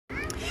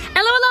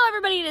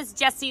everybody, this is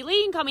Jessie Lee.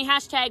 You can call me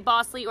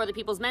 #BossLee or the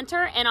People's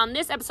Mentor. And on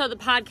this episode of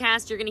the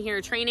podcast, you're going to hear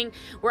a training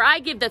where I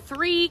give the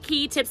 3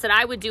 key tips that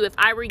I would do if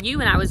I were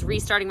you and I was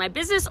restarting my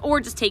business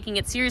or just taking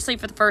it seriously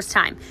for the first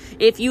time.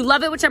 If you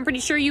love it, which I'm pretty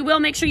sure you will,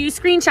 make sure you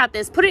screenshot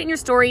this, put it in your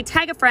story,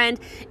 tag a friend,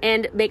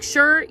 and make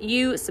sure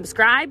you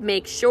subscribe,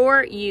 make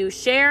sure you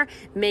share,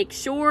 make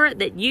sure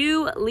that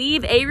you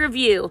leave a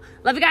review.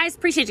 Love you guys.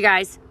 Appreciate you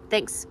guys.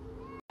 Thanks.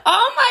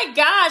 Oh my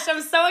gosh,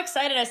 I'm so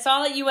excited. I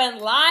saw that you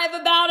went live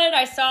about it.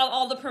 I saw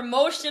all the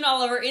promotion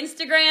all over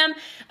Instagram.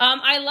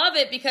 I love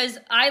it because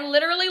I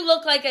literally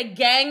look like a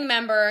gang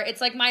member. It's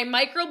like my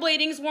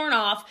microblading's worn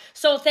off.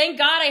 So thank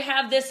God I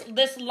have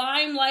this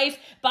Lime Life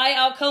by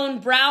Alcone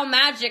Brow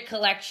Magic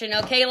collection,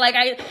 okay?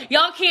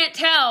 Y'all can't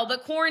tell,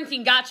 but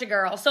quarantine gotcha,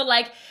 girl. So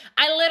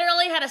I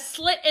literally had a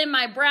slit in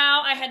my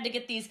brow. I had to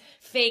get these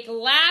fake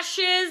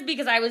lashes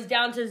because I was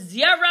down to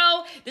 0.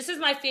 This is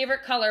my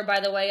favorite color,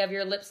 by the way, of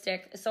your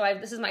lipstick. So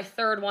this is my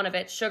 3rd one of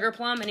it. Sugar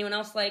plum. Anyone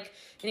else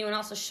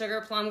a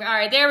sugar plum? All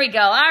right, there we go.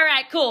 All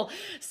right, cool.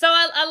 So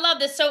I love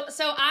this. So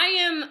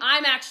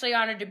I'm actually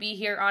honored to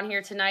be on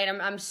here tonight.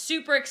 I'm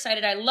super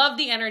excited. I love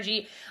the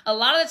energy. A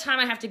lot of the time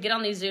I have to get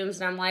on these Zooms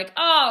and I'm like,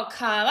 oh,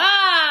 come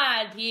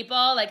on,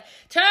 people.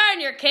 Turn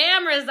your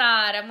cameras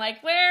on. I'm like,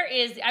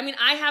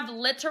 I have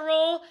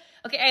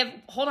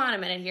hold on a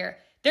minute here.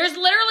 There's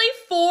literally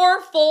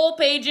 4 full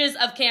pages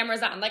of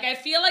cameras on. I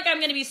feel like I'm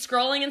going to be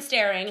scrolling and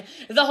staring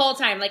the whole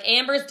time.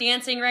 Amber's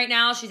dancing right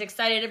now. She's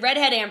excited.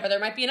 Redhead Amber. There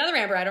might be another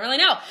Amber. I don't really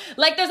know.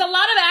 There's a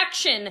lot of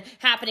action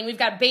happening. We've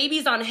got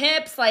babies on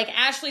hips.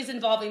 Ashley's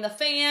involving the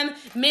fam.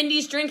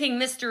 Mindy's drinking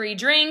mystery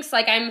drinks.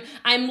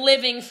 I'm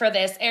living for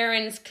this.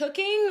 Erin's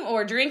cooking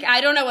or drink.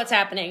 I don't know what's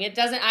happening.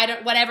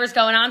 Whatever's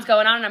going on is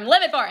going on, and I'm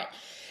living for it.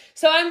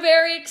 So I'm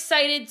very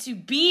excited to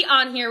be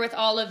on here with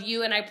all of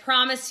you, and I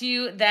promise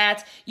you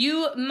that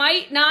you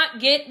might not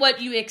get what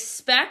you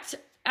expect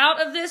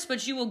out of this,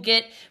 but you will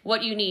get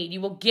what you need.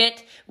 You will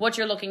get what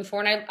you're looking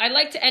for. And I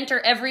like to enter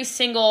every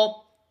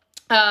single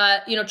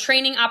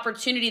training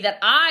opportunity that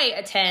I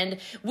attend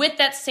with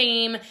that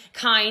same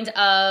kind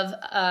of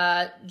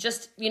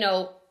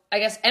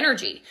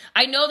energy.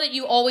 I know that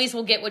you always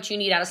will get what you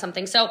need out of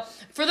something. So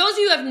for those of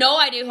you who have no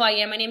idea who I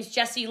am, my name is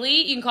Jessie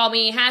Lee. You can call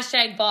me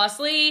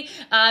 #BossLee.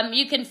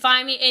 You can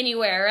find me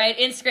anywhere, right?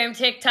 Instagram,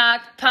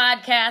 TikTok,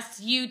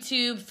 podcasts,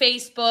 YouTube,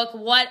 Facebook,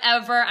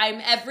 whatever. I'm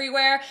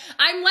everywhere.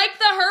 I'm like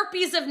the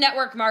herpes of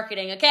network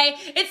marketing, okay?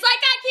 It's like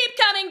I keep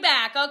coming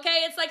back,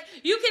 okay? It's like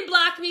you can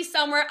block me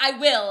somewhere, I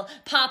will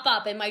pop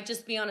up. It might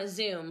just be on a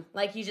Zoom.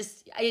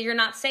 You're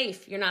not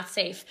safe. You're not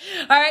safe.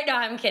 All right, no,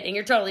 I'm kidding.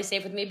 You're totally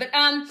safe with me. But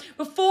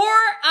before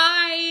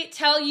I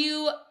tell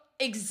you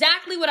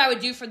exactly what I would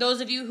do for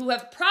those of you who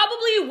have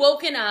probably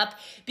woken up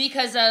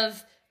because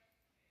of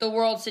the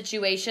world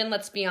situation,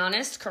 let's be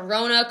honest,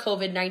 Corona,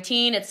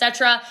 COVID-19,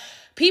 etc.,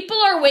 people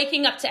are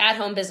waking up to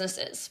at-home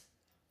businesses.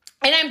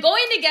 And I'm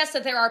going to guess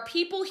that there are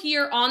people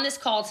here on this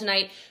call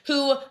tonight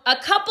who a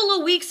couple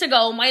of weeks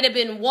ago might have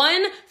been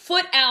one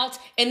foot out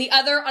and the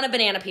other on a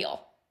banana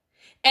peel.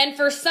 And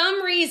for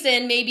some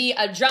reason, maybe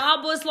a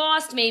job was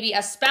lost, maybe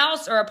a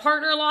spouse or a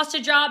partner lost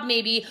a job,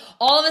 maybe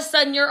all of a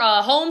sudden you're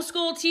a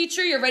homeschool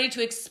teacher, you're ready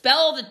to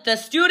expel the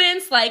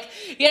students,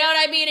 you know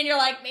what I mean? And you're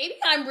like, maybe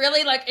I'm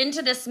really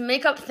into this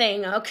makeup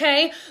thing,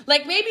 okay?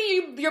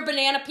 Maybe your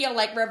banana peel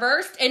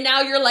reversed and now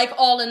you're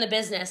all in the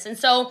business. And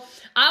so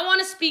I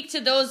want to speak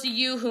to those of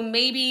you who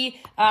maybe,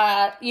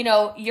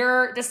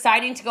 you're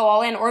deciding to go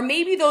all in, or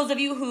maybe those of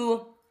you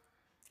who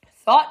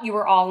thought you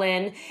were all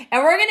in,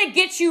 and we're going to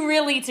get you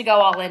really to go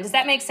all in. Does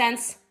that make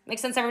sense? Make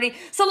sense, everybody?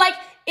 So,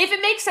 if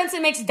it makes sense,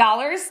 it makes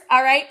dollars,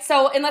 all right?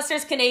 So, unless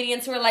there's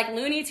Canadians who are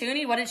Looney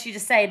Tooney, what did she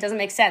just say? It doesn't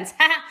make sense.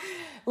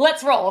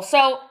 Let's roll.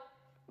 So,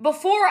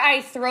 before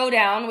I throw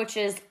down, which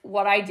is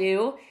what I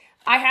do,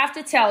 I have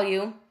to tell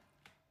you,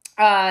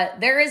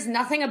 there is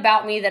nothing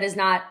about me that is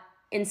not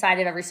inside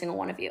of every single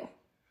one of you.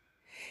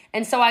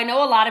 And so I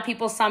know a lot of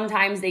people,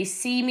 sometimes they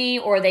see me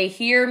or they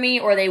hear me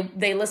or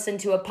they listen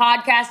to a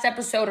podcast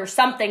episode or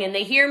something and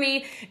they hear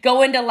me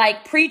go into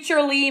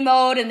Preacher Lee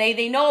mode and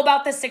they know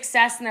about the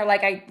success and they're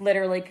like, I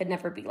literally could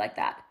never be like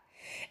that.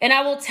 And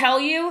I will tell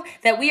you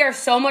that we are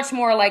so much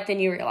more alike than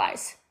you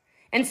realize.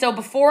 And so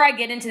before I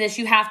get into this,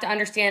 you have to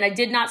understand, I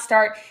did not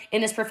start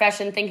in this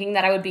profession thinking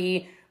that I would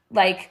be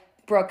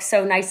Brooke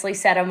so nicely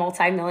said, a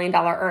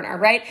multi-million-dollar earner,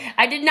 right?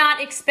 I did not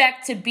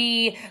expect to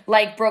be,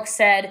 like Brooke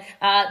said,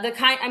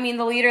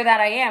 the leader that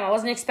I am. I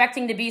wasn't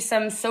expecting to be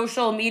some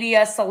social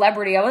media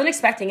celebrity. I wasn't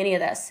expecting any of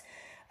this.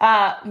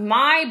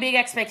 My big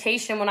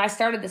expectation when I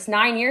started this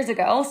 9 years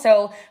ago,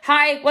 so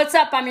hi, what's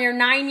up? I'm your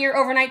 9-year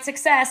overnight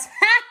success.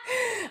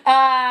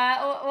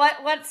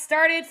 What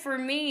started for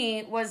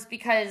me was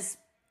because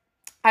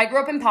I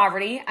grew up in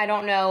poverty. I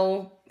don't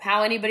know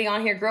how anybody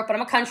on here grew up, but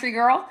I'm a country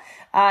girl.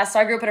 So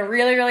I grew up in a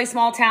really, really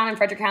small town in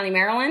Frederick County,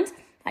 Maryland.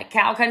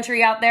 Cow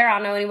country out there. I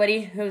don't know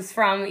anybody who's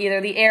from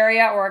either the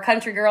area or a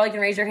country girl. You can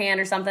raise your hand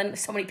or something.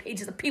 There's so many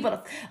pages of people.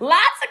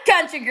 Lots of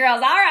country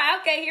girls. All right.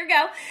 Okay, here we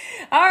go.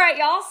 All right,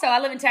 y'all. So I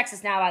live in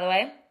Texas now, by the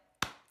way.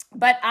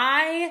 But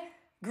I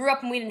grew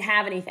up and we didn't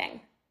have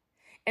anything.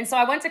 And so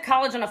I went to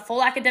college on a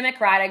full academic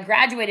ride. I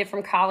graduated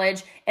from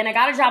college and I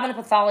got a job in a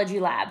pathology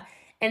lab.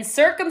 And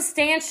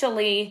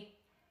circumstantially,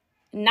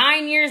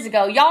 9 years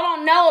ago, y'all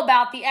don't know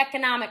about the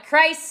economic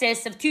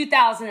crisis of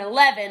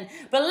 2011,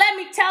 but let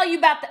me tell you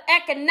about the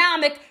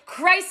economic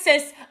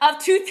crisis of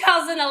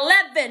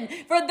 2011.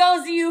 For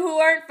those of you who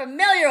aren't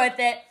familiar with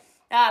it,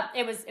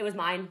 it was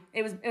mine.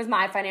 It was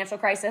my financial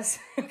crisis.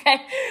 Okay.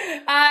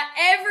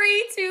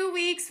 Every 2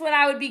 weeks when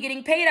I would be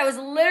getting paid, I was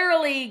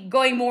literally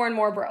going more and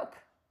more broke.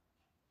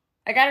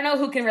 Like, I don't know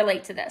who can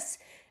relate to this.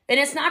 And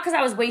it's not because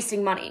I was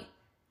wasting money.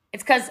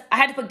 It's because I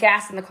had to put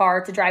gas in the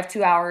car to drive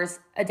 2 hours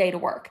a day to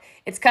work.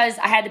 It's because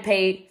I had to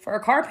pay for a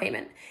car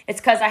payment. It's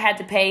because I had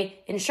to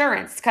pay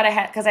insurance. It's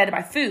because I had to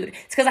buy food.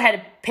 It's because I had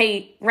to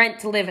pay rent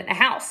to live in a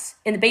house,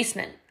 in the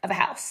basement of a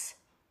house.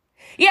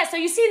 Yeah, so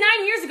you see,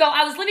 9 years ago,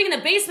 I was living in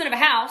the basement of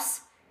a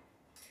house.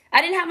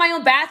 I didn't have my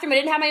own bathroom. I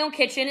didn't have my own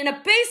kitchen. In a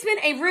basement,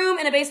 a room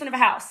in a basement of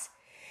a house.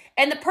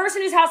 And the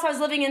person whose house I was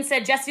living in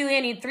said, Jessie Lee, I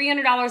need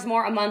 $300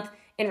 more a month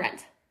in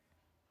rent.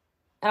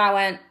 And I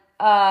went,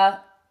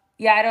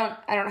 yeah,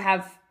 I don't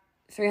have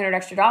 $300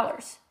 extra.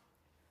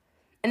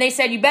 And they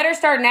said, you better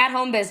start an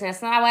at-home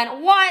business. And I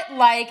went, what?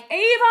 Like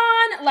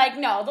Avon? Like,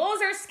 no,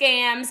 those are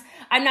scams.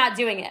 I'm not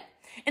doing it.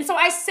 And so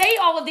I say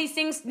all of these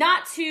things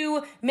not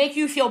to make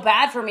you feel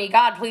bad for me.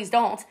 God, please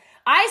don't.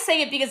 I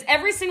say it because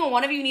every single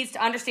one of you needs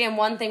to understand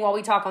one thing while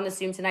we talk on this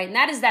Zoom tonight, and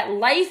that is that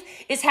life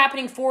is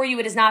happening for you.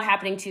 It is not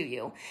happening to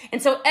you.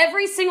 And so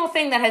every single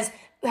thing that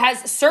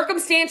has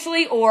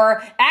circumstantially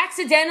or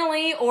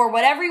accidentally or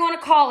whatever you want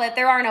to call it,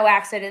 there are no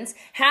accidents,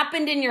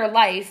 happened in your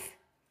life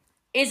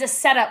is a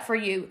setup for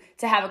you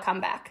to have a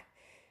comeback.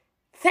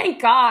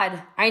 Thank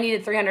God I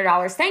needed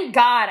 $300. Thank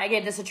God I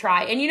gave this a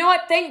try. And you know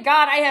what? Thank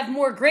God I have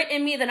more grit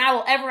in me than I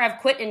will ever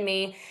have quit in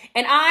me.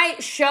 And I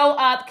show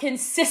up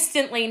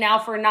consistently now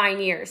for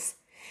 9 years.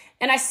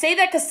 And I say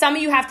that because some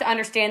of you have to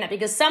understand that,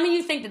 because some of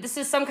you think that this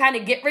is some kind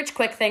of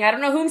get-rich-quick thing. I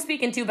don't know who I'm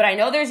speaking to, but I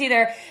know there's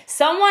either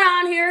someone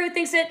on here who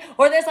thinks it,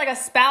 or there's like a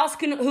spouse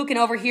who can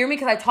overhear me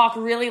because I talk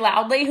really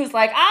loudly, who's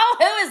like, oh,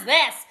 who is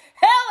this?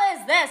 Who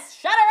is this?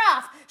 Shut her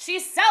off.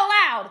 She's so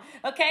loud.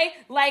 Okay?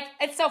 Like,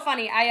 it's so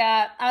funny.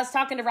 I was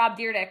talking to Rob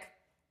Dyrdek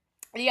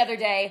the other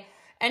day,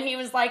 and he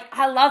was like,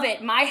 I love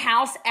it. My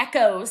house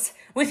echoes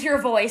with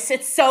your voice.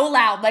 It's so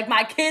loud. Like,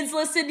 my kids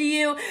listen to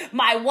you.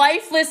 My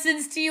wife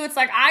listens to you. It's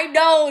like, I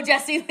know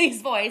Jessie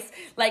Lee's voice.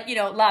 Like, you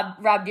know,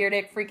 Rob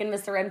Dyrdek, freaking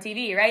Mr.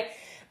 MTV, right?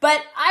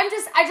 But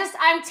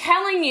I'm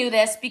telling you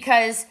this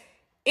because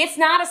it's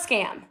not a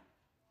scam.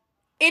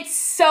 It's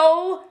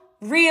so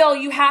real.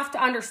 You have to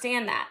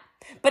understand that.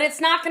 But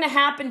it's not going to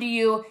happen to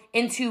you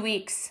in 2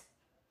 weeks.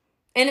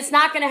 And it's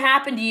not going to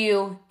happen to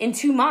you in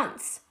 2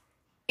 months.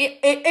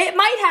 It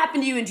might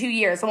happen to you in 2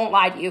 years. I won't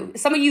lie to you.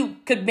 Some of you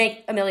could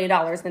make $1 million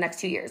in the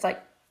next 2 years.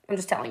 Like, I'm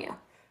just telling you.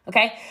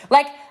 Okay?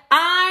 Like,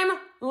 I'm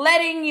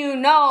letting you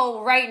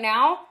know right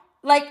now.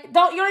 Like, you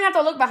don't have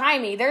to look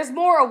behind me. There's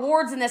more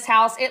awards in this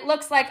house. It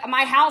looks like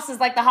my house is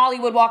like the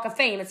Hollywood Walk of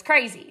Fame. It's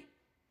crazy.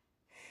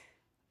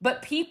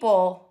 But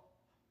people,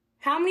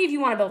 how many of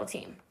you want to build a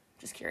team?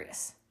 Just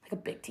curious. Like a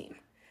big team.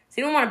 So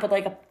you don't want to build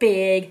like a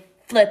big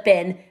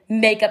flippin'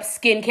 makeup,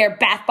 skincare,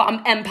 bath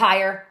bomb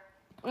empire.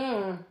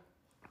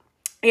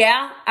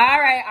 Yeah? All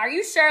right. Are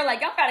you sure?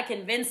 Like, y'all gotta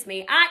convince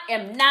me. I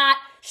am not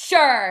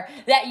sure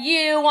that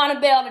you want to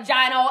build a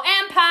giant old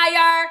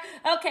empire.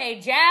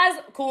 Okay,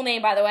 Jazz, cool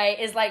name by the way,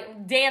 is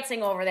like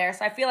dancing over there.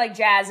 So I feel like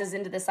Jazz is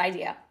into this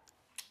idea.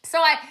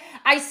 So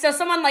so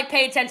someone like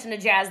pay attention to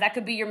Jazz. That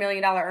could be your $1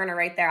 million earner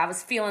right there. I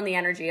was feeling the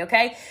energy,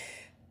 okay?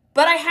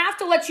 But I have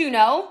to let you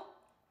know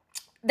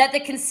that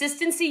the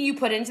consistency you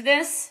put into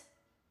this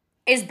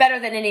is better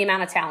than any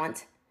amount of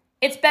talent.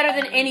 It's better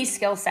than any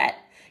skill set.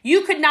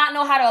 You could not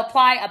know how to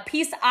apply a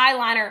piece of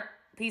eyeliner.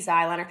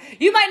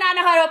 You might not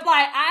know how to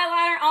apply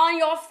eyeliner on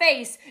your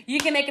face. You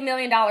can make $1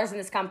 million in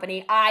this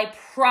company. I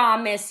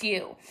promise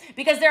you.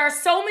 Because there are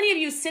so many of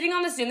you sitting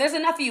on the Zoom. There's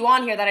enough of you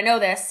on here that I know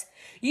this.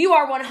 You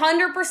are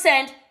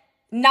 100%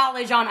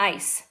 knowledge on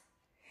ice.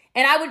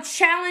 And I would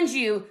challenge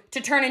you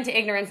to turn into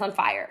ignorance on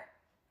fire.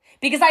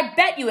 Because I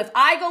bet you if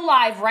I go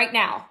live right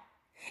now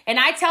and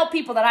I tell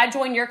people that I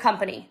joined your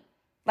company,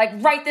 like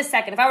right this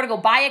second, if I were to go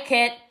buy a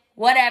kit,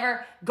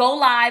 whatever, go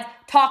live,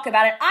 talk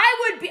about it,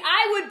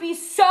 I would be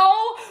so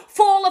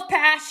full of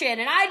passion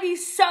and I'd be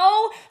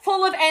so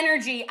full of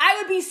energy. I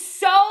would be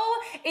so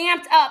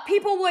amped up.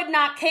 People would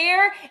not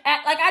care.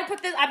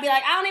 I'd be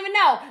like, I don't even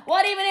know.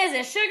 What even is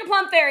this? Sugar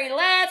Plum Fairy.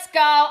 Let's go.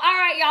 All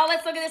right, y'all,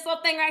 let's look at this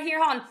little thing right here.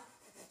 Hold on.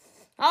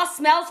 Oh,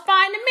 smells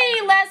fine to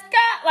me. Let's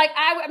go. Like,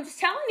 I'm just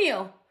telling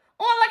you.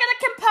 Oh, look at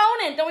the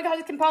component. Don't we call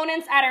these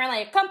components? I don't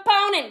really.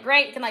 Component.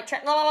 Great. You can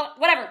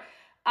whatever.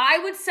 I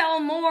would sell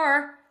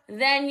more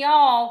than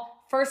y'all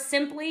for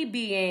simply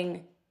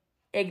being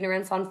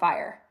ignorance on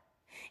fire.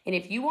 And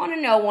if you want to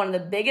know one of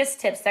the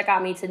biggest tips that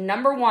got me to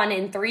 #1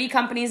 in 3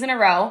 companies in a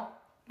row,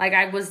 like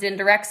I was in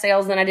direct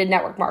sales, then I did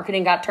network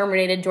marketing, got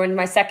terminated, joined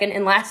my second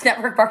and last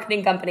network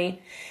marketing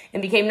company,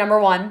 and became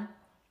 #1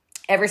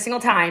 every single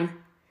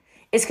time,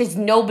 is because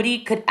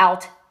nobody could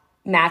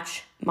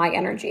outmatch my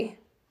energy.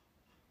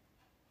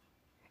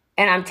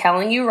 And I'm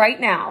telling you right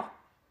now,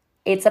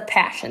 it's a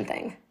passion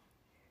thing.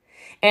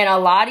 And a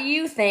lot of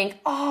you think,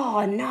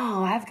 oh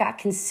no, I've got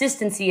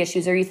consistency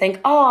issues. Or you think,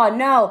 oh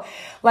no,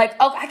 like,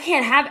 oh, I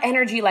can't have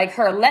energy like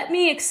her. Let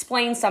me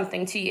explain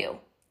something to you.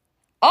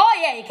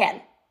 Oh yeah, you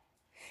can.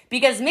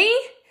 Because me,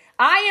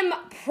 I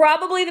am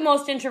probably the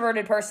most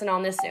introverted person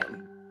on this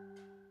Zoom.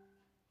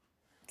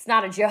 It's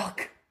not a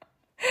joke.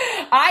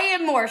 I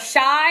am more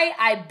shy,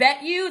 I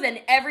bet you, than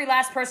every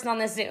last person on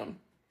this Zoom.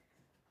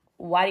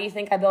 Why do you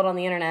think I built on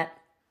the internet?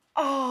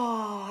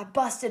 Oh, I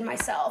busted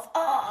myself.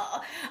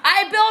 Oh,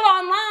 I built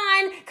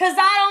online because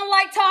I don't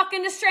like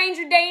talking to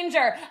stranger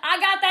danger. I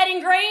got that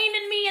ingrained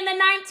in me in the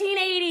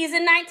 1980s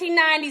and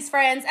 1990s,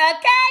 friends.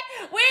 Okay?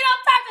 We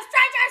don't talk to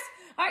strangers.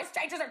 All right,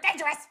 strangers are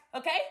dangerous.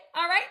 Okay?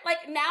 All right?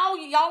 Like now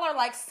y'all are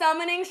like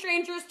summoning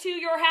strangers to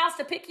your house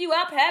to pick you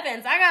up.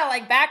 Heavens, I gotta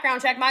like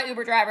background check my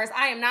Uber drivers.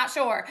 I am not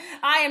sure.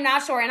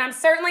 And I'm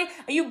certainly,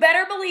 you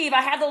better believe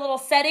I have the little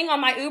setting on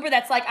my Uber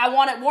that's like, I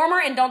want it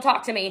warmer and don't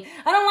talk to me.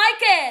 I don't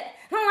like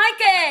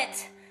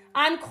it.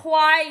 I'm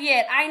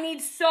quiet. I need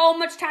so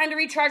much time to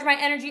recharge my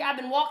energy. I've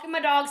been walking my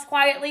dogs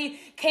quietly.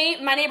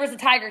 My neighbor's a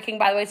Tiger King,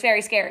 by the way. It's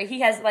very scary. He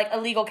has like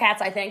illegal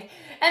cats, I think.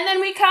 And then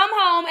we come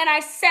home and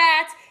I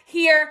sat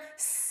here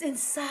in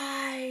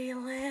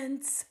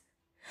silence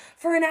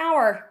for an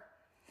hour.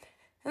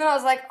 And then I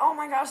was like, oh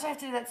my gosh, I have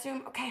to do that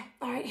soon. Okay,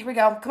 all right, here we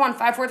go. Come on,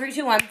 5, 4, 3,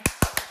 2, 1.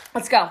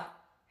 Let's go.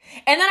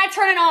 And then I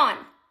turn it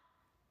on.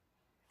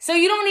 So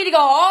you don't need to go,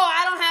 oh,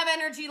 I don't have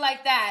energy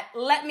like that.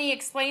 Let me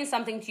explain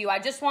something to you. I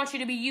just want you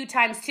to be you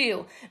times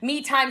 2,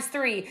 me times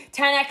 3,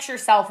 10x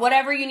yourself,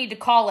 whatever you need to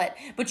call it.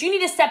 But you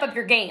need to step up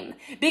your game.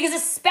 Because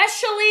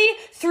especially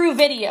through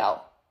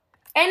video,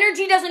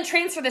 energy doesn't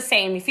transfer the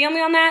same. You feel me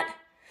on that?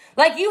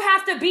 Like you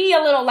have to be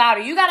a little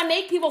louder. You got to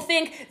make people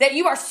think that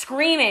you are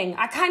screaming.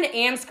 I kind of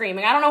am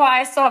screaming. I don't know why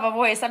I still have a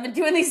voice. I've been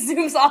doing these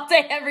Zooms all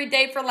day, every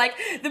day for like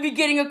the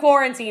beginning of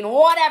quarantine,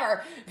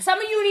 whatever. Some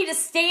of you need to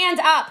stand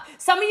up.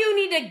 Some of you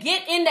need to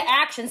get into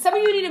action. Some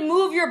of you need to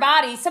move your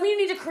body. Some of you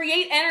need to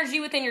create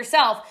energy within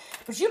yourself.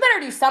 But you better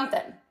do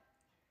something.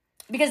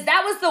 Because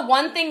that was the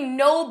one thing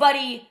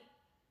nobody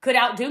could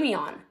outdo me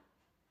on.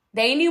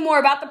 They knew more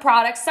about the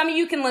product. Some of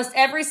you can list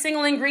every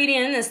single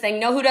ingredient in this thing.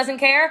 Know who doesn't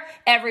care?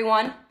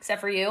 Everyone,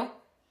 except for you.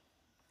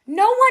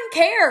 No one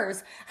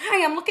cares.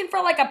 Hi, I'm looking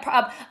for like a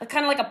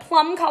kind of like a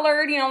plum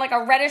colored, like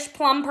a reddish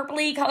plum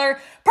purpley color.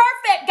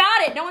 Perfect,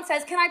 got it. No one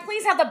says, can I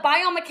please have the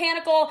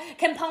biomechanical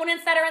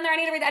components that are in there? I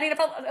need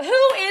to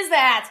who is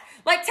that?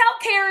 Like, tell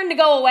Karen to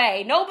go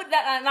away. No, but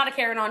not a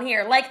Karen on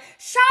here. Like,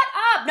 shut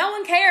up. No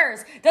one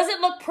cares. Does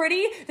it look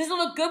pretty? Does it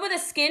look good with a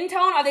skin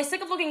tone? Are they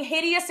sick of looking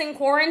hideous in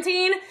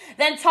quarantine?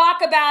 Then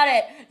talk about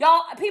it.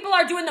 Y'all, people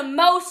are doing the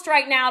most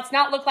right now to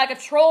not look like a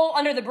troll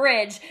under the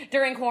bridge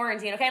during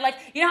quarantine, okay? Like,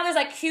 you know how there's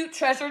like cute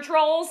treasure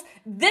trolls?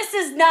 This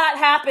is not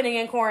happening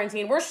in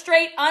quarantine. We're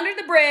straight under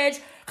the bridge.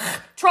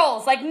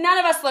 Trolls. Like, none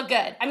of us look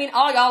good. I mean,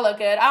 all y'all look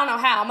good. I don't know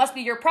how. It must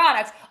be your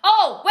products.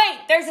 Oh, wait,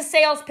 there's a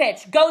sales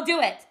pitch. Go do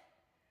it.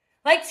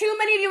 Like, too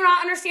many of you are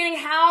not understanding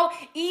how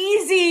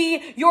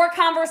easy your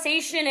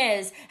conversation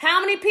is. How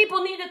many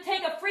people need to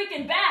take a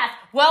freaking bath?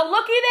 Well,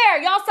 looky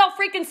there. Y'all sell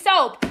freaking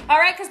soap, all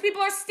right? Because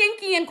people are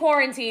stinky in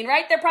quarantine,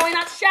 right? They're probably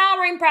not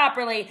showering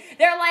properly.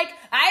 They're like,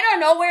 I don't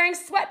know, wearing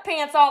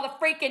sweatpants all the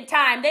freaking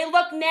time. They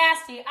look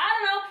nasty. I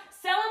don't know,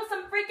 selling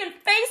some freaking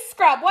face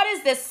scrub. What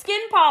is this?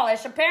 Skin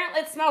polish.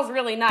 Apparently, it smells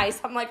really nice.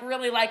 I'm like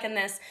really liking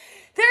this.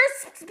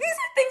 These are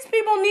things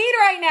people need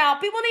right now.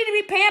 People need to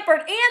be pampered,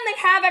 and they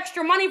have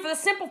extra money for the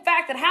simple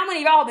fact that how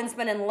many of y'all have been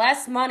spending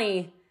less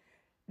money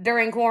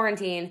during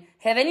quarantine?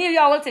 Have any of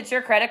y'all looked at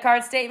your credit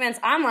card statements?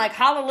 I'm like,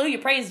 hallelujah,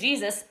 praise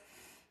Jesus.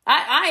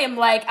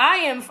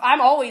 I'm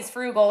always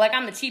frugal. Like,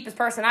 I'm the cheapest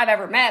person I've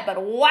ever met,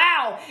 but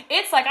wow.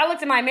 It's like, I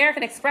looked at my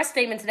American Express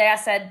statement today. I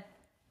said,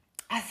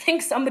 I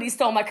think somebody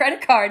stole my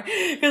credit card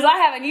because I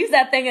haven't used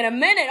that thing in a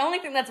minute. Only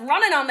thing that's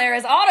running on there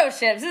is auto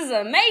ships. This is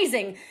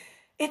amazing.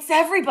 It's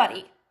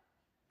everybody.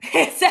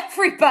 It's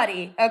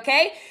everybody,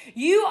 okay?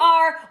 You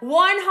are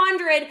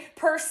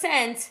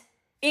 100%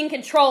 in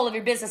control of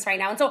your business right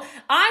now. And so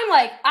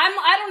I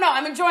don't know,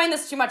 I'm enjoying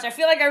this too much. I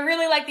feel like I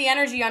really like the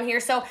energy on here.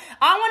 So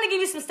I want to give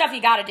you some stuff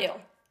you got to do,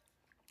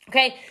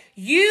 okay?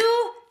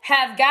 You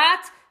have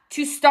got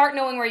to start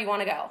knowing where you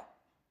want to go.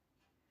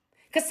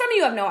 Because some of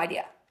you have no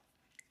idea.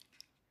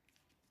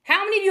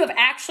 How many of you have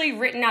actually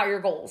written out your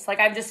goals? Like,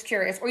 I'm just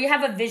curious. Or you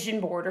have a vision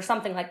board or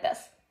something like this.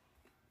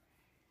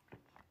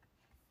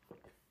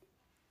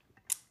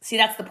 See,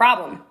 that's the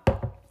problem.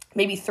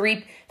 Maybe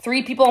three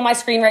people on my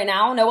screen right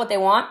now know what they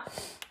want.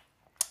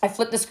 I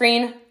flipped the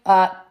screen.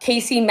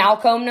 Casey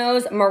Malcolm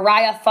knows.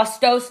 Mariah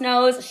Fustos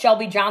knows.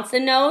 Shelby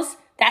Johnson knows.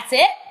 That's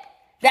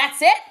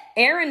it.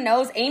 Aaron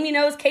knows. Amy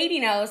knows.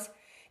 Katie knows.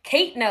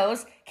 Kate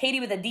knows.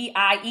 Katie with a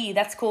D-I-E.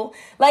 That's cool.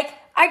 Like,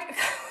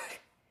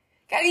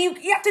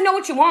 you have to know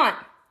what you want.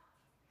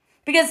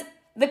 Because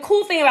the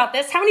cool thing about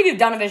this, how many of you have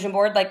done a vision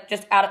board? Like,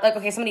 just out of, like,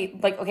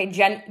 okay,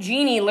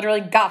 Jeannie literally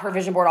got her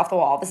vision board off the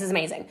wall. This is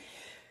amazing.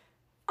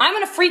 I'm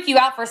going to freak you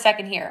out for a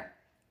second here.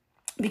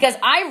 Because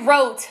I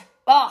wrote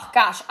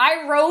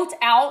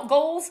out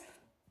goals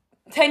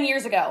 10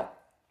 years ago.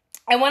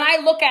 And when I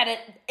look at it,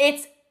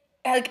 it's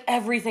like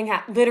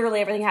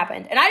literally everything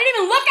happened. And I didn't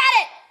even look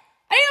at it.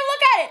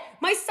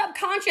 My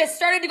subconscious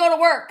started to go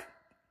to work.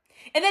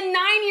 And then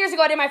 9 years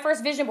ago, I did my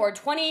first vision board,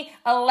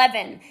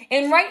 2011.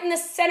 And right in the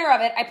center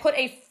of it, I put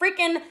a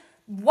freaking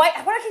white,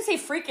 why do I keep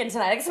say freaking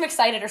tonight? I guess I'm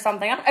excited or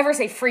something. I don't ever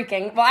say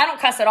freaking. Well, I don't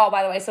cuss at all,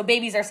 by the way, so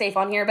babies are safe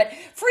on here. But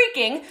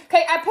freaking,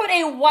 okay, I put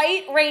a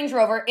white Range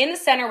Rover in the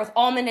center with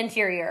almond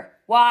interior.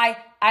 Why?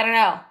 I don't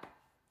know.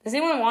 Does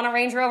anyone want a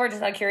Range Rover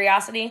just out of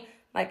curiosity?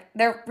 Like,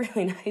 they're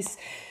really nice.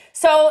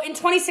 So in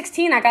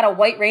 2016, I got a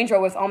white Range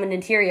Rover with almond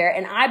interior,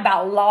 and I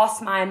about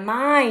lost my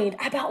mind.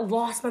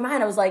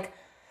 I was like,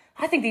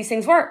 I think these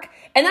things work.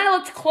 And then I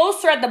looked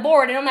closer at the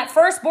board, and on that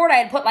first board, I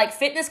had put like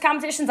fitness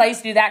competitions. I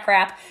used to do that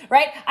crap,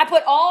 right? I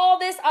put all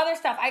this other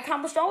stuff. I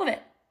accomplished all of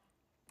it.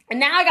 And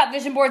now I got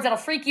vision boards that'll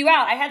freak you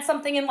out. I had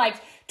something in like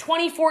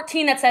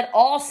 2014 that said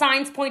all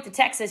signs point to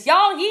Texas.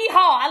 Y'all, yeehaw,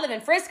 I live in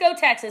Frisco,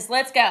 Texas.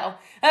 Let's go.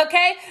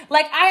 Okay?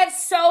 Like, I have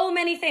so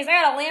many things. I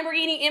got a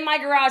Lamborghini in my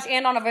garage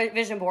and on a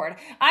vision board.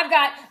 I've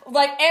got,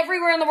 like,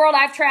 everywhere in the world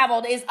I've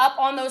traveled is up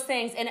on those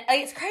things. And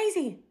it's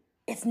crazy.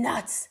 It's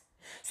nuts.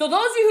 So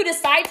those of you who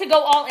decide to go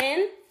all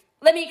in,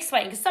 let me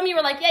explain. Because some of you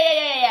were like,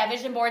 yeah.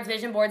 Vision boards.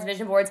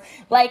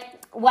 Like,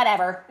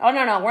 whatever. Oh,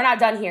 no. We're not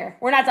done here.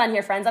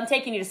 Friends. I'm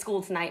taking you to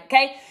school tonight,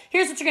 okay?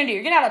 Here's what you're going to do.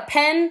 You're going to have a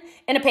pen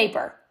and a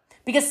paper.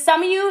 Because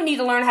some of you need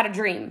to learn how to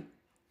dream.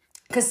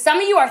 Because some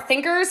of you are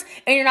thinkers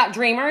and you're not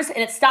dreamers. And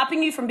it's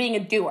stopping you from being a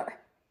doer.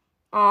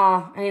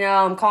 I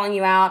know, I'm calling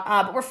you out.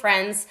 But we're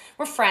friends.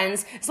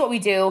 It's what we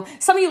do.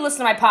 Some of you listen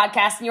to my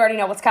podcast and you already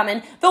know what's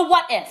coming. The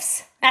what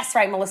ifs. That's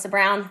right, Melissa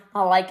Brown.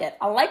 I like it.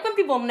 I like when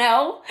people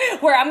know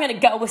where I'm going to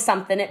go with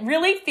something. It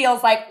really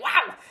feels like,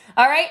 wow.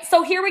 All right,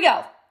 so here we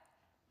go.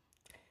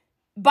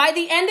 By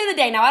the end of the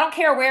day, now I don't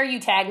care where you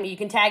tag me. You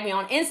can tag me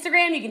on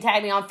Instagram. You can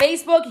tag me on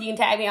Facebook. You can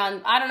tag me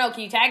on, I don't know,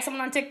 can you tag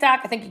someone on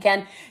TikTok? I think you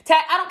can.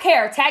 I don't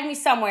care. Tag me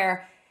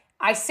somewhere.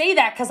 I say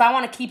that because I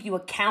want to keep you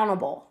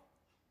accountable.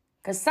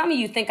 Because some of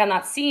you think I'm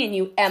not seeing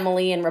you,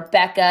 Emily and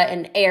Rebecca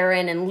and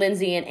Aaron and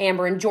Lindsay and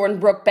Amber and Jordan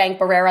Brookbank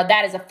Barrera.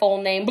 That is a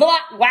full name. Blah,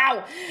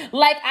 wow.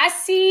 Like, I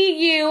see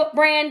you,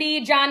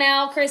 Brandy,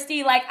 Jonelle,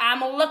 Christy. Like,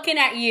 I'm looking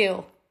at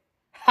you.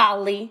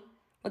 Holly.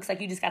 Looks like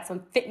you just got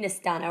some fitness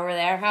done over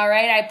there. All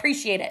right, I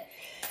appreciate it.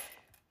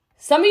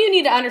 Some of you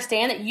need to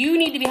understand that you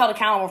need to be held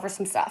accountable for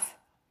some stuff.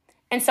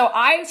 And so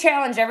I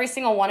challenge every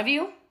single one of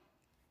you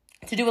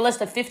to do a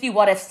list of 50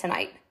 what ifs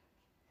tonight.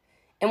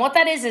 And what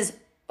that is,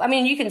 I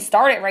mean, you can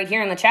start it right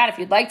here in the chat if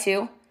you'd like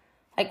to.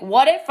 Like,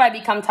 what if I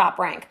become top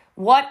rank?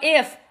 What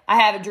if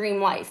I have a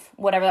dream life?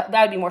 Whatever,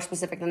 that would be more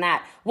specific than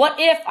that. What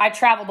if I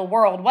travel the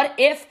world? What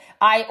if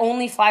I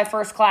only fly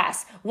first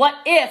class? What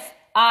if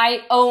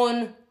I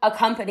own a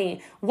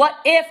company? What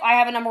if I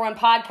have a #1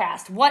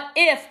 podcast? What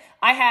if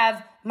I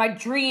have my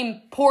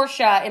dream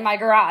Porsche in my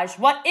garage?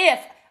 What if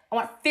I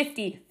want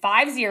 50,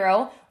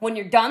 when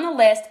you're done the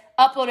list,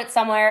 upload it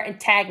somewhere and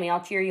tag me.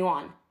 I'll cheer you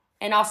on.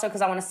 And also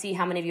because I want to see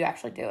how many of you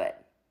actually do it.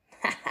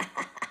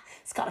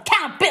 It's called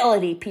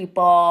accountability, people.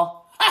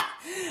 All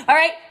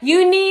right,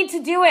 you need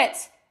to do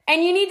it.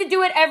 And you need to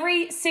do it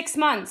every 6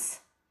 months.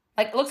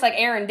 Like, it looks like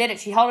Erin did it.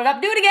 She held it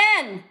up. Do it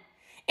again.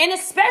 And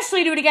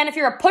especially do it again if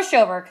you're a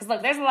pushover. Because,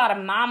 look, there's a lot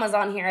of mamas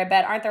on here, I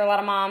bet. Aren't there a lot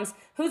of moms?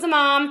 Who's a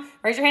mom?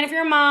 Raise your hand if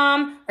you're a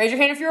mom. Raise your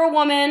hand if you're a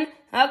woman.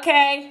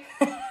 Okay.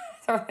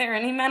 Are there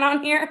any men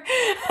on here?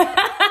 All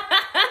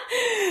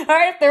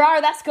right, if there are,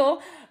 that's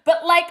cool.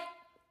 But, like,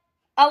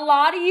 a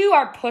lot of you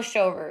are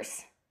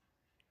pushovers.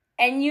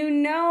 And you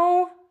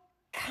know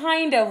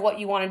kind of what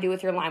you want to do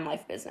with your Lime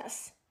Life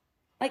business.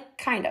 Like,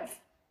 kind of.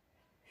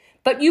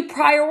 But you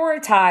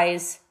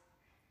prioritize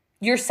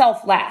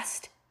yourself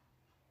last.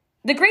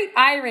 The great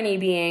irony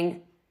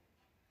being,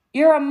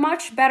 you're a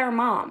much better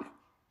mom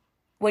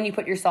when you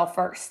put yourself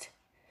first.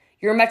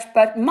 You're a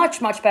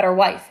much better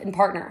wife and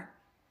partner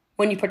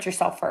when you put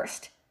yourself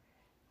first.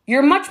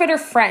 You're a much better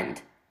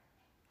friend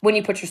when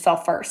you put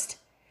yourself first.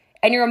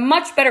 And you're a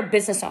much better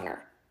business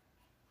owner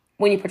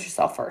when you put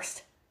yourself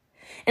first.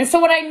 And so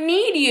what I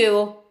need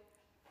you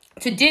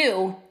to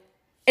do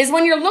is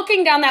when you're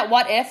looking down that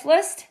what if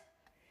list,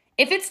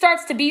 if it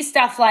starts to be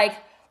stuff like,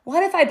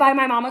 what if I buy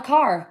my mom a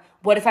car?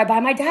 What if I buy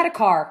my dad a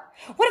car?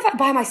 What if I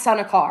buy my son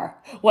a car?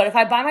 What if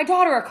I buy my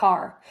daughter a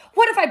car?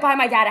 What if I buy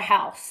my dad a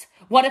house?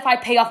 What if I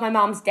pay off my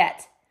mom's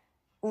debt?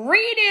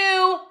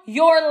 Redo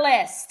your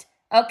list,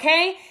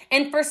 okay?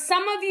 And for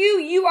some of you,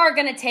 you are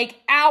going to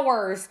take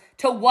hours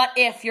to what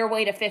if your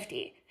way to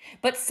 50.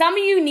 But some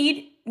of you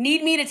need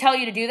me to tell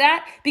you to do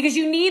that because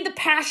you need the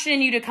passion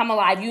in you to come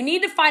alive. You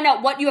need to find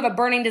out what you have a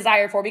burning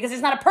desire for because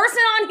there's not a person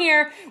on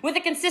here with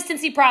a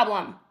consistency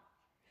problem.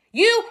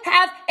 You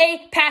have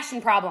a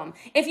passion problem.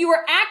 If you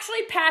were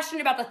actually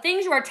passionate about the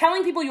things you are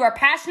telling people you are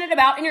passionate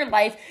about in your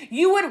life,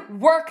 you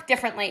would work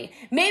differently.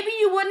 Maybe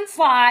you wouldn't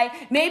fly,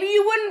 maybe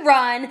you wouldn't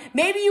run,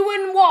 maybe you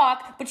wouldn't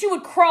walk, but you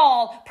would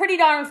crawl pretty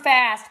darn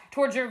fast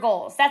towards your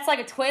goals. That's like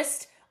a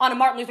twist on a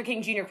Martin Luther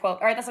King Jr.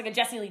 quote. All right, that's like a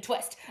Jesse Lee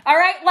twist. All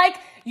right, like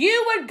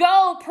you would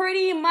go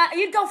pretty much,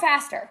 you'd go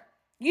faster.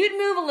 You'd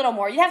move a little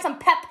more. You'd have some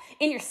pep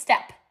in your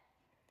step.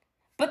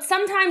 But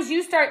sometimes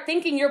you start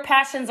thinking your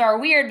passions are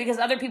weird because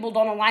other people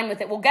don't align with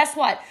it. Well, guess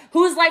what?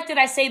 Whose life did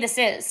I say this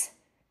is?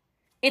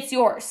 It's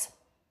yours.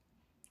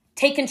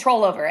 Take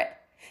control over it.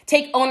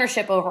 Take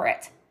ownership over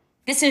it.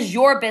 This is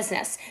your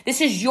business.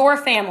 This is your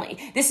family.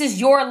 This is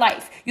your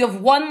life. You have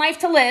one life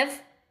to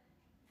live.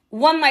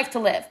 One life to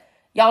live.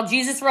 Y'all,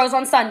 Jesus rose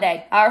on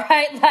Sunday, all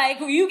right? Like,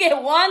 you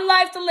get one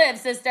life to live,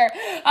 sister,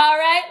 all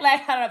right?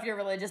 Like, I don't know if you're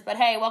religious, but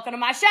hey, welcome to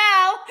my show,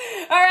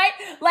 all right?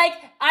 Like,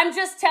 I'm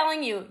just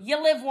telling you,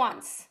 you live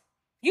once.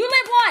 You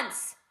live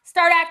once.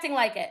 Start acting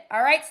like it,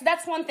 all right? So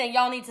that's one thing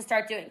y'all need to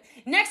start doing.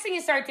 Next thing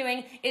you start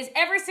doing is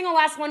every single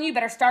last one, you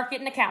better start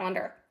getting a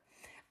calendar.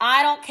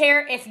 I don't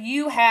care if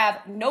you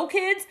have no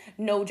kids,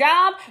 no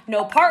job,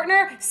 no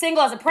partner,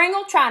 single as a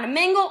Pringle, trying to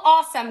mingle.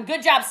 Awesome.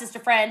 Good job, sister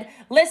friend.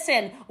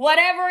 Listen,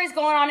 whatever is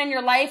going on in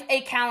your life,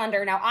 a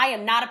calendar. Now, I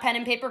am not a pen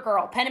and paper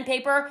girl. Pen and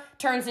paper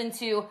turns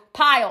into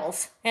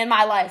piles in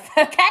my life,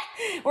 okay?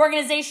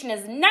 Organization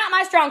is not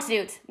my strong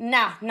suit.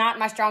 Nah, not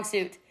my strong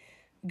suit.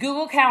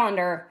 Google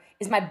Calendar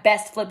is my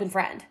best flipping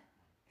friend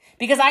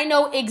because I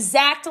know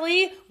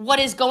exactly what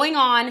is going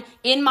on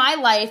in my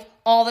life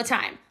all the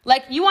time.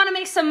 Like, you want to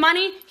make some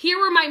money? Here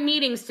were my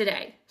meetings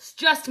today. It's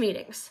just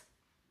meetings.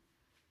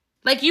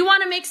 Like, you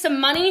want to make some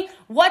money?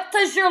 What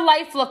does your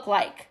life look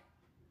like?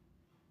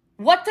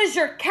 What does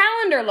your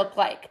calendar look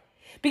like?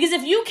 Because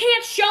if you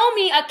can't show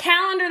me a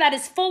calendar that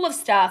is full of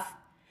stuff,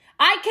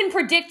 I can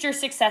predict your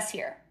success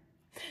here.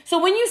 So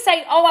when you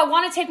say, oh, I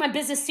want to take my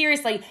business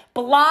seriously,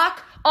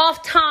 block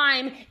off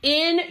time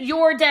in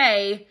your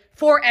day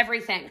for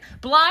everything.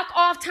 Block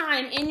off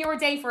time in your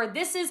day for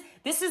this is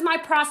my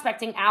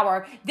prospecting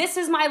hour. This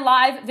is my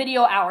live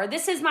video hour.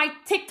 This is my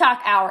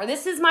TikTok hour.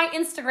 This is my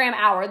Instagram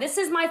hour. This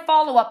is my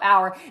follow-up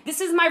hour.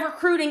 This is my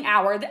recruiting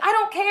hour. I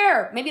don't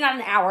care. Maybe not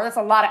an hour. That's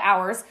a lot of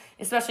hours,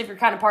 especially if you're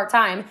kind of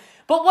part-time.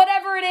 But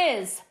whatever it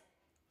is,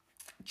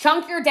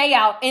 chunk your day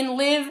out and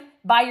live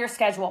by your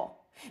schedule.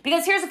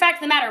 Because here's the fact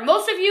of the matter.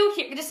 Most of you,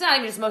 it's not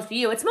even just most of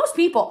you, it's most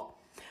people.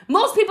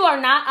 Most people are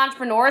not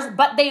entrepreneurs,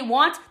 but they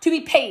want to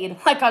be paid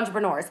like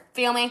entrepreneurs.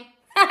 Feel me?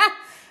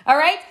 All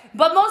right?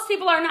 But most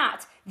people are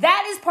not.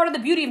 That is part of the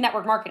beauty of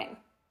network marketing.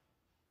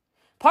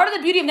 Part of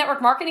the beauty of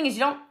network marketing is you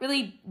don't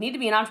really need to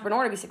be an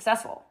entrepreneur to be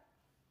successful.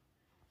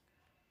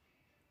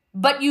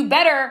 But you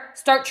better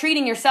start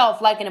treating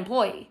yourself like an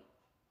employee.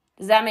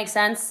 Does that make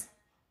sense?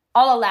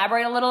 I'll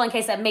elaborate a little in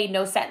case that made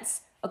no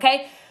sense.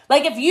 Okay?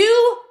 Like if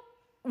you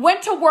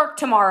went to work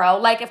tomorrow,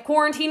 like if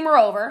quarantine were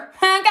over,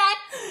 okay?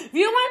 If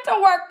you went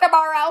to work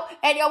tomorrow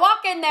and you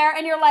walk in there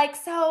and you're like,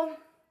 so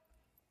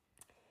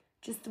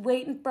just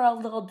waiting for a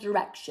little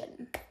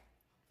direction.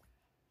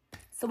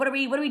 So what are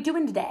we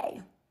doing today?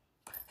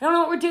 I don't know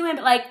what we're doing,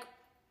 but like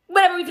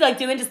whatever we feel like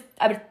doing, just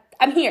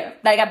I'm here.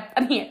 Like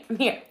I'm here.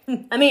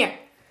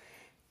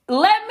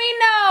 Let me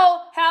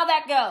know how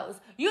that goes.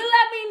 You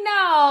let me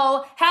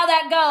know how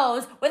that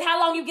goes with how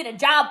long you get a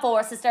job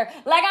for, sister.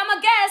 Like I'm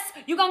a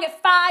guess you're gonna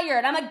get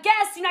fired. I'm a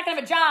guess you're not gonna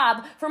have a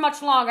job for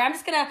much longer.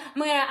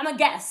 I'm a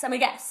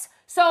guess.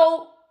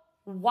 So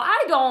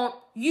why don't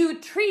you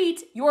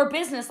treat your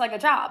business like a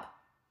job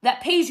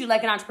that pays you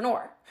like an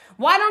entrepreneur?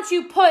 Why don't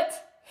you put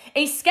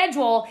a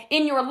schedule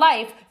in your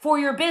life for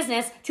your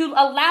business to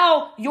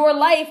allow your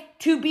life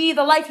to be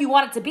the life you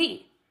want it to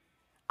be?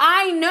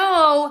 I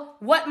know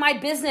what my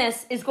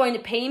business is going to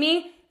pay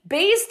me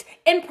based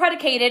and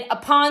predicated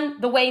upon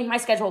the way my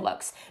schedule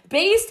looks.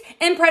 Based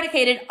and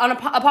predicated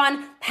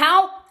upon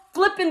how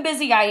flippin'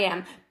 busy I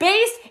am.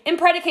 Based and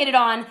predicated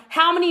on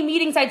how many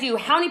meetings I do,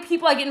 how many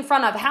people I get in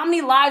front of, how many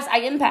lives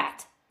I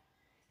impact.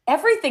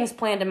 Everything's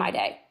planned in my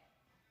day.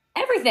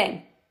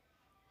 Everything.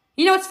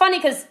 You know, it's funny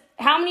because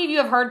how many of you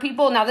have heard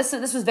people, now this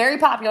was very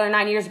popular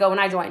 9 years ago when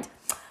I joined.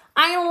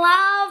 I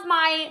love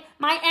my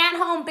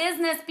at-home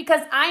business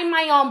because I'm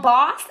my own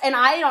boss and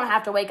I don't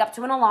have to wake up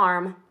to an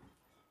alarm.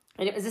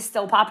 Is this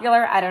still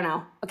popular? I don't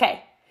know.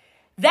 Okay.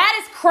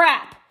 That is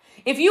crap.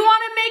 If you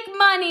want to make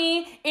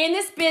money in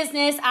this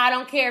business, I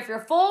don't care if you're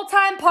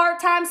full-time,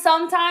 part-time,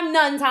 sometime,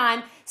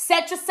 none-time,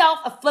 set yourself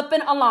a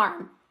flippin'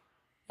 alarm.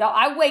 Y'all,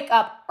 I wake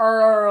up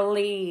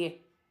early.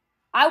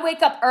 I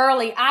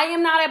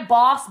am not a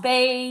boss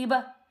babe.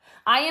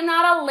 I am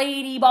not a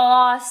lady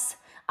boss.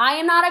 I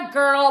am not a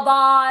girl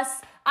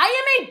boss. I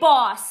am a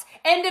boss.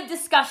 End of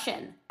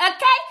discussion.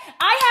 Okay?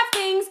 I have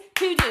things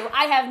to do.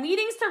 I have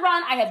meetings to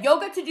run. I have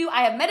yoga to do.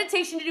 I have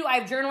meditation to do. I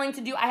have journaling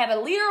to do. I have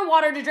a liter of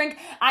water to drink.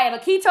 I have a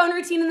ketone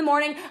routine in the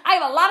morning. I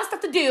have a lot of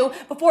stuff to do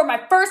before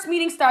my first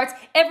meeting starts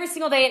every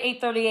single day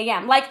at 8:30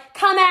 a.m. Like,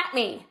 come at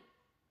me.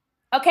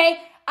 Okay?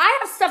 I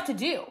have stuff to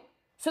do.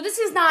 So this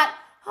is not,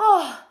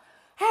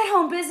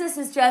 at-home business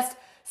is just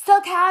so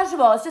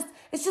casual.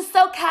 It's just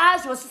so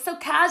casual. It's just so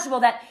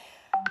casual that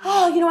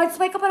I just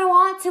wake up when I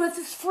want to. It's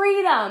just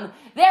freedom.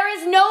 There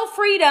is no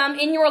freedom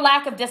in your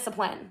lack of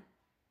discipline.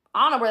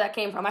 I don't know where that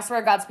came from. I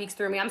swear God speaks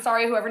through me. I'm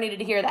sorry whoever needed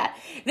to hear that.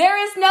 There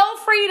is no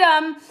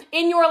freedom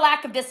in your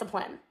lack of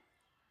discipline.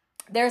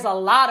 There's a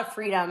lot of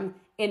freedom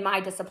in my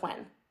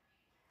discipline.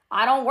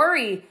 I don't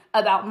worry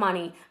about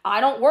money. I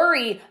don't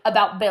worry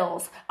about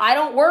bills. I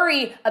don't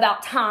worry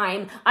about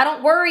time. I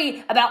don't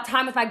worry about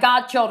time with my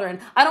godchildren.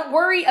 I don't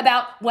worry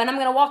about when I'm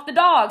going to walk the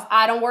dogs.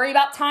 I don't worry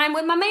about time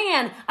with my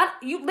man.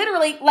 You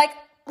literally, like,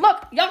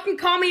 look, y'all can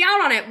call me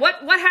out on it.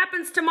 What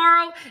happens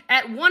tomorrow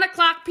at 1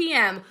 o'clock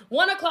p.m.?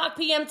 1 o'clock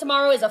p.m.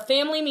 tomorrow is a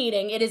family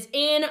meeting. It is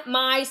in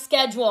my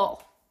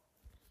schedule.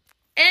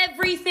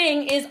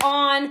 Everything is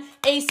on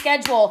a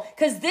schedule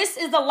because this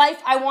is the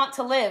life I want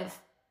to live.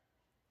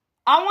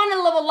 I want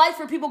to live a life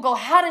where people go,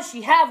 how does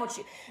she have what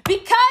she...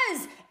 Because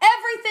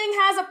everything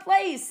has a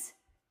place.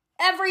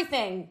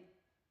 Everything.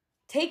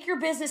 Take your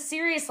business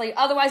seriously.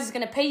 Otherwise, it's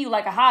going to pay you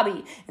like a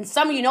hobby. And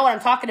some of you know what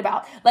I'm talking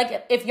about.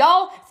 Like, if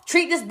y'all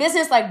treat this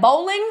business like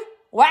bowling,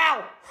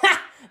 wow.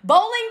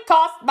 Bowling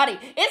costs money.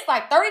 It's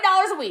like $30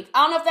 a week.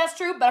 I don't know if that's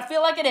true, but I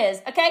feel like it is.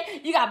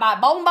 Okay? You got to buy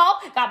a bowling ball,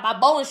 got to buy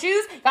bowling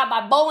shoes, got to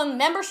buy bowling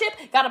membership,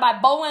 got to buy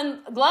bowling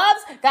gloves,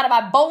 got to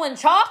buy bowling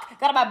chalk,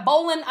 got to buy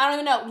bowling, I don't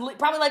even know,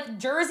 probably like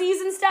jerseys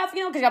and stuff,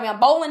 you know, because you got to be on a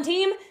bowling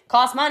team.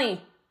 Costs money.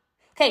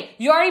 Okay,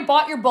 you already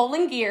bought your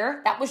bowling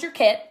gear. That was your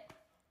kit.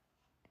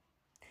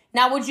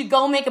 Now, would you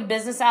go make a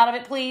business out of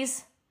it,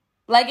 please?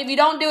 Like, if you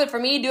don't do it for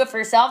me, do it for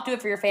yourself, do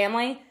it for your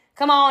family.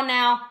 Come on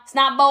now. It's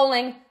not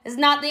bowling. It's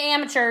not the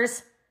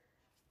amateurs.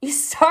 You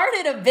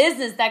started a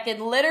business that could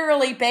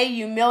literally pay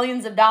you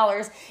millions of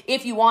dollars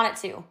if you want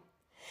it to.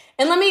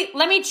 And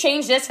let me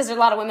change this because there's a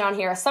lot of women on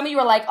here. Some of you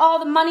are like,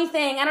 oh, the money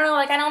thing. I don't know,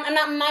 like I'm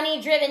not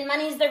money driven.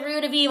 Money's the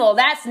root of evil.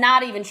 That's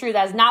not even true.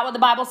 That's not what the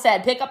Bible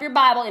said. Pick up your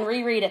Bible and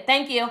reread it.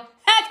 Thank you.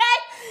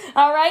 Okay?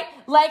 All right?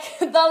 Like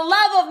the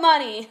love of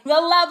money. The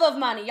love of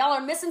money. Y'all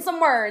are missing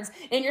some words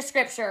in your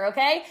scripture,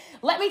 okay?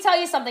 Let me tell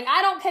you something.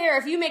 I don't care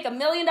if you make $1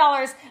 million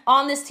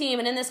on this team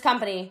and in this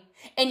company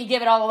and you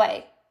give it all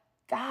away.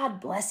 God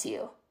bless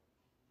you.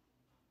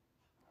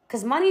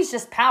 Because money's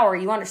just power.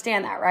 You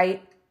understand that,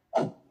 right?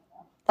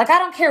 Like, I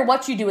don't care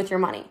what you do with your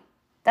money.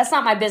 That's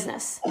not my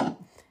business.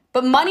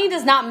 But money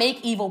does not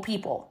make evil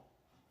people.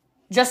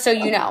 Just so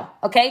you know,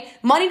 okay?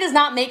 Money does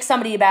not make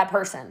somebody a bad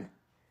person.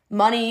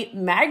 Money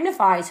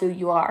magnifies who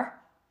you are.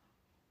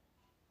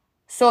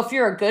 So if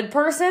you're a good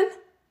person,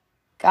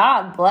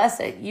 God bless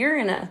it. You're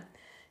gonna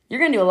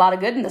do a lot of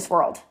good in this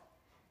world.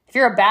 If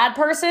you're a bad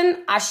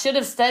person, I should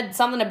have said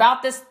something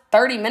about this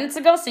 30 minutes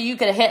ago so you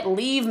could have hit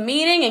leave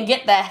meeting and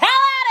get the hell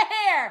out of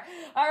here.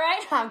 All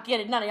right? I'm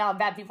kidding. None of y'all are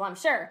bad people, I'm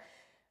sure.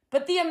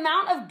 But the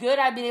amount of good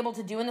I've been able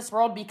to do in this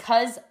world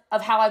because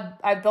of how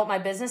I've built my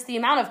business, the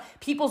amount of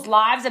people's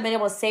lives I've been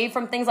able to save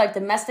from things like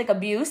domestic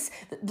abuse,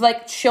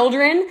 like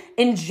children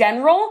in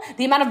general,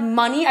 the amount of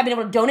money I've been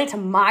able to donate to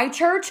my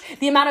church,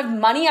 the amount of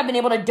money I've been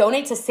able to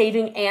donate to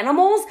saving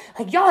animals,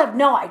 like y'all have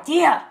no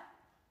idea.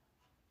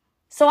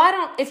 So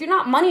if you're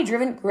not money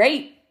driven,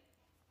 great.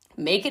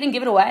 Make it and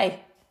give it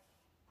away.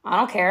 I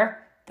don't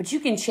care. But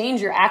you can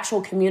change your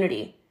actual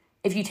community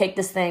if you take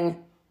this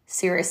thing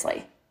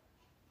seriously.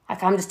 Like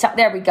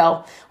there we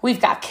go.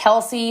 We've got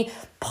Kelsey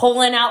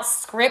pulling out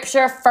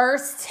scripture, 1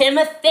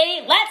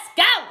 Timothy. Let's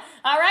go.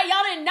 All right,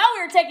 y'all didn't know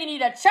we were taking you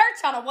to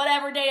church on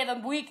whatever day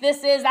of the week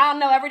this is. I don't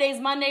know. Every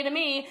day's Monday to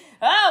me.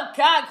 Oh,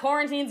 God,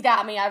 quarantine's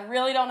got me. I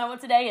really don't know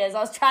what today is.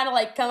 I was trying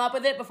to come up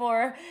with it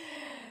before.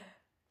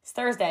 It's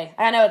Thursday.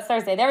 I know it's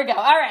Thursday. There we go.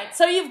 All right,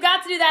 so you've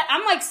got to do that.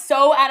 I'm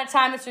so out of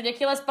time. It's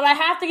ridiculous, but I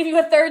have to give you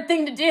a third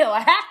thing to do. All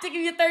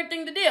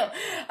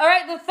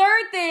right, the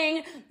third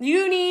thing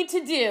you need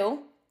to do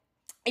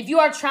if you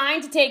are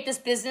trying to take this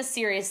business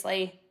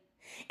seriously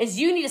is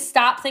you need to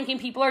stop thinking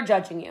people are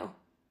judging you.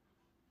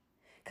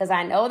 Because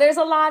I know there's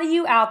a lot of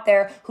you out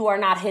there who are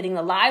not hitting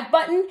the live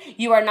button.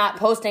 You are not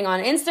posting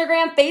on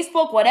Instagram,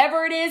 Facebook,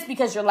 whatever it is,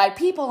 because you're like,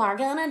 people are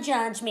going to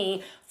judge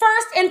me.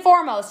 First and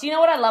foremost, you know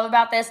what I love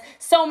about this?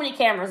 So many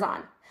cameras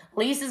on.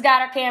 Lisa's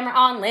got her camera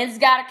on. Lynn's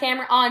got her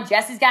camera on.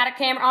 Jesse's got her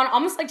camera on.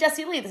 Almost like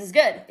Jessie Lee. This is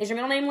good. Is your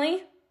middle name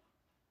Lee?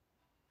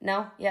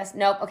 No? Yes?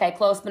 Nope. Okay,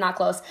 close, but not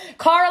close.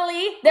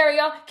 Carly, there we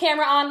go.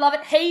 Camera on, love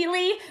it.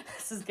 Haley,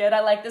 this is good. I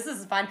like this. This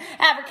is fun.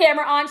 Have her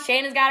camera on.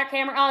 Shayna's got her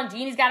camera on.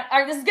 Jeannie's got her. All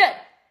right, this is good.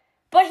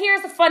 But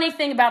here's the funny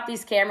thing about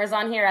these cameras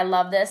on here. I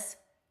love this.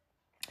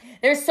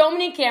 There's so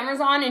many cameras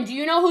on, and do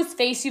you know whose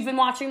face you've been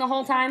watching the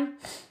whole time?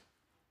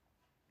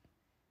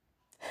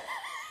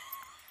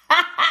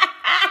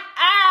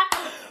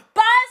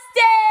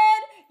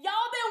 Busted!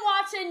 Y'all been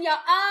watching your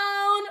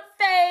own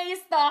face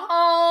the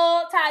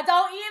whole time.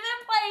 Don't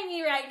even play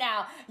me right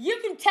now. You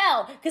can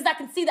tell because I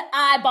can see the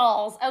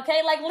eyeballs,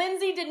 okay? Like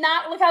Lindsay did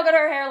not, look how good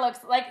her hair looks.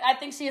 Like I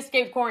think she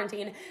escaped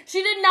quarantine.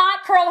 She did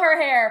not curl her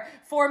hair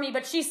for me,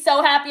 but she's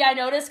so happy I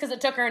noticed because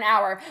it took her an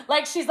hour.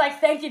 Like she's like,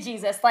 thank you,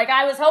 Jesus. Like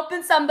I was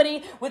hoping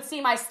somebody would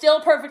see my still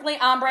perfectly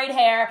ombre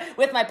hair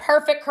with my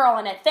perfect curl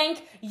in it.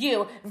 Thank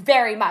you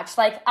very much.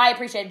 Like I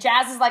appreciate it.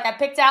 Jazz is like, I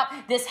picked out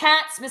this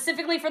hat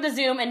specifically for the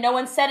Zoom and no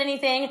one said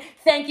anything.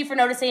 Thank you for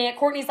noticing it.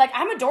 Courtney's like,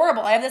 I'm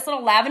adorable. I have this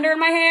little lavender in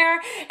my hair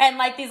and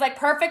like these like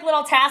perfect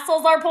little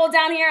tassels are pulled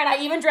down here and I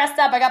even dressed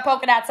up. I got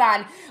polka dots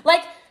on.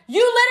 Like you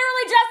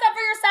literally dressed up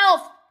for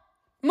yourself.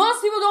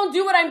 Most people don't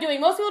do what I'm doing.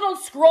 Most people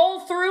don't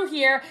scroll through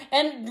here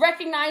and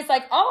recognize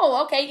like,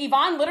 oh, okay,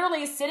 Yvonne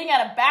literally is sitting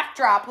at a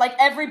backdrop like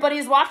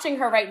everybody's watching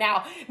her right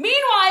now.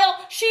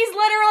 Meanwhile, she's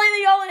literally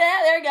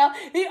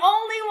the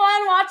only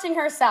one watching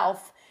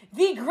herself.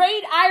 The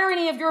great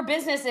irony of your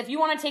business, if you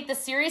want to take this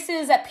seriously,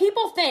 is that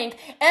people think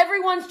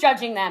everyone's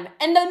judging them.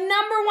 And the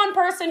number one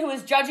person who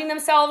is judging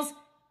themselves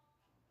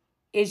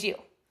is you.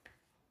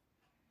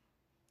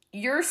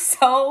 You're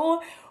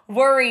so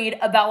worried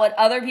about what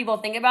other people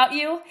think about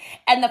you.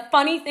 And the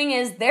funny thing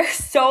is, they're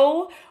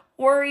so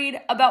worried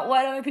about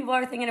what other people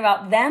are thinking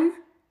about them.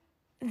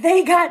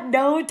 They got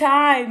no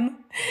time.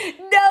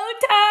 No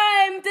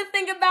time to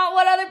think about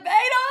what other, they don't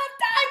have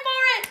time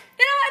for it.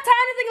 They don't have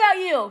time to think about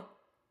you.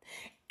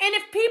 And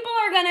if people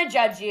are going to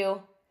judge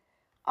you,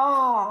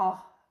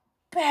 oh,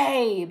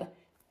 babe,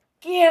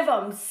 give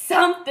them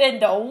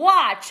something to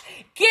watch.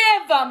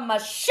 Give them a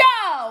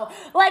show.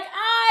 Like,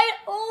 I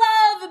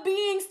love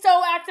being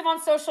so active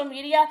on social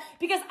media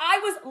because I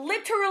was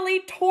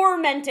literally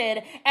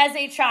tormented as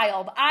a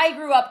child. I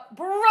grew up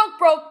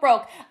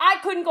broke. I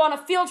couldn't go on a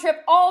field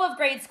trip all of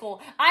grade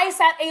school. I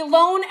sat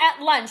alone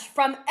at lunch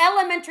from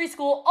elementary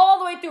school all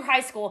the way through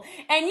high school.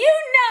 And you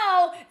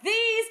know,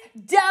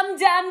 these dumb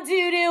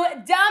doo-doo,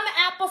 dumb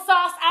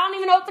applesauce, I don't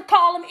even know what to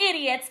call them,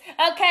 idiots,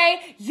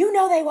 okay? You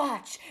know they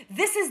watch.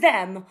 This is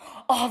them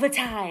all the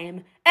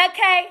time,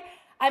 okay?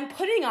 I'm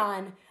putting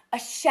on a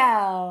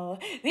show.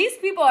 These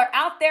people are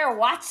out there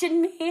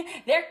watching me.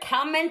 They're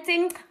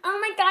commenting, oh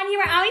my God, you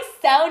were always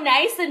so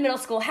nice in middle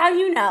school. How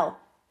you know?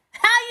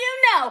 How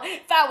you know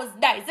if I was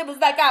nice? It was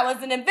like I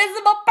was an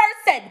invisible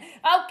person,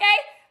 okay?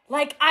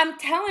 Like, I'm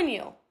telling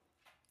you,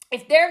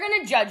 if they're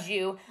going to judge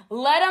you,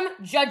 let them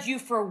judge you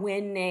for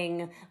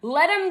winning.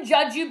 Let them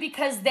judge you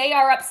because they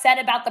are upset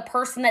about the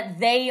person that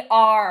they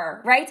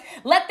are, right?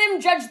 Let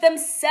them judge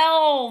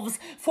themselves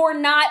for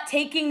not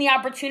taking the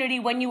opportunity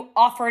when you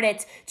offered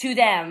it to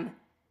them.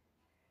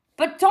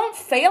 But don't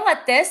fail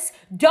at this.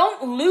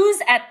 Don't lose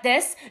at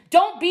this.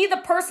 Don't be the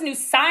person who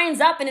signs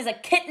up and is a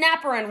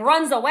kidnapper and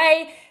runs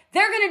away.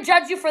 They're going to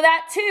judge you for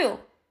that too.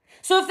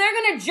 So if they're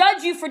going to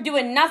judge you for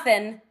doing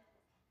nothing,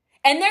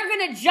 and they're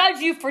going to judge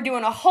you for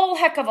doing a whole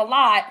heck of a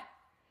lot,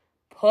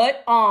 put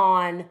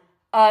on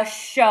a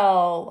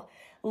show.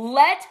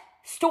 Let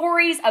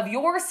stories of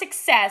your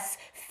success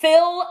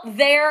fill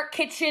their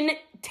kitchen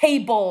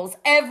tables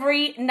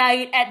every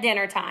night at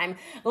dinner time.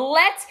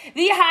 Let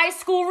the high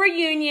school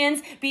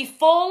reunions be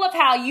full of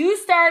how you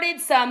started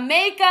some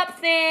makeup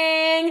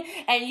thing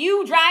and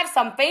you drive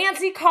some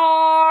fancy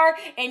car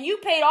and you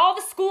paid all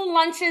the school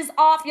lunches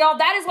off. Y'all,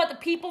 that is what the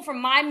people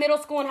from my middle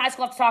school and high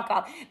school have to talk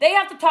about. They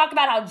have to talk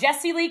about how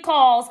Jessie Lee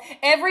calls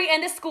every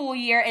end of school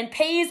year and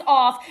pays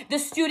off the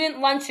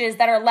student lunches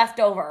that are left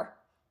over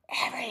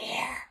every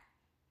year.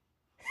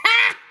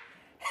 Ha!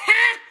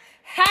 Ha!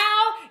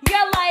 How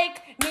you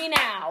like me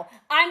now?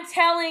 I'm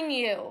telling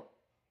you,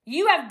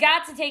 you have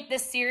got to take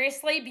this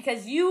seriously because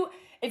if you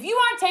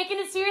aren't taking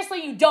it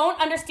seriously, you don't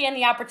understand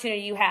the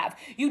opportunity you have.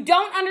 You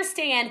don't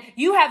understand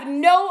you have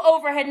no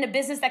overhead in a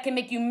business that can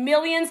make you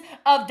millions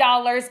of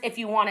dollars if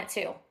you want it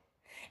to.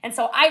 And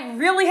so I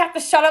really have to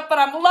shut up, but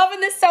I'm loving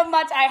this so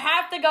much. I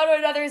have to go to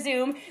another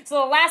Zoom.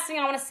 So the last thing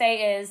I want to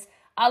say is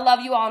I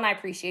love you all and I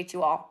appreciate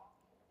you all.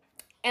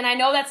 And I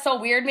know that's so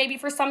weird maybe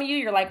for some of you.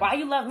 You're like, why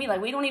you love me?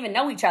 Like, we don't even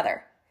know each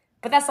other.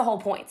 But that's the whole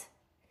point.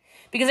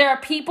 Because there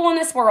are people in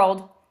this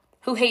world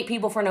who hate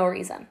people for no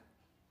reason.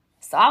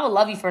 So I will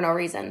love you for no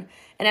reason.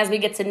 And as we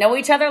get to know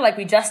each other like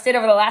we just did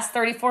over the last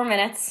 34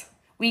 minutes,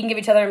 we can give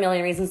each other a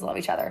million reasons to love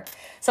each other.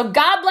 So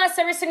God bless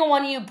every single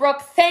one of you.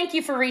 Brooke, thank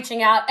you for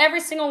reaching out.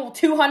 Every single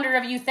 200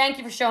 of you, thank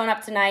you for showing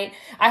up tonight.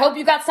 I hope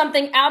you got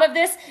something out of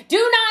this. Do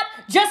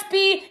not just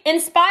be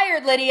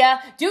inspired,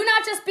 Lydia. Do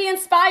not just be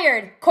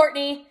inspired,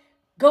 Courtney.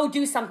 Go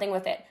do something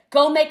with it.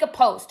 Go make a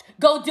post.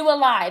 Go do a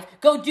live.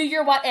 Go do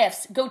your what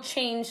ifs. Go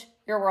change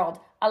your world.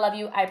 I love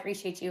you. I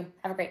appreciate you.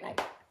 Have a great night.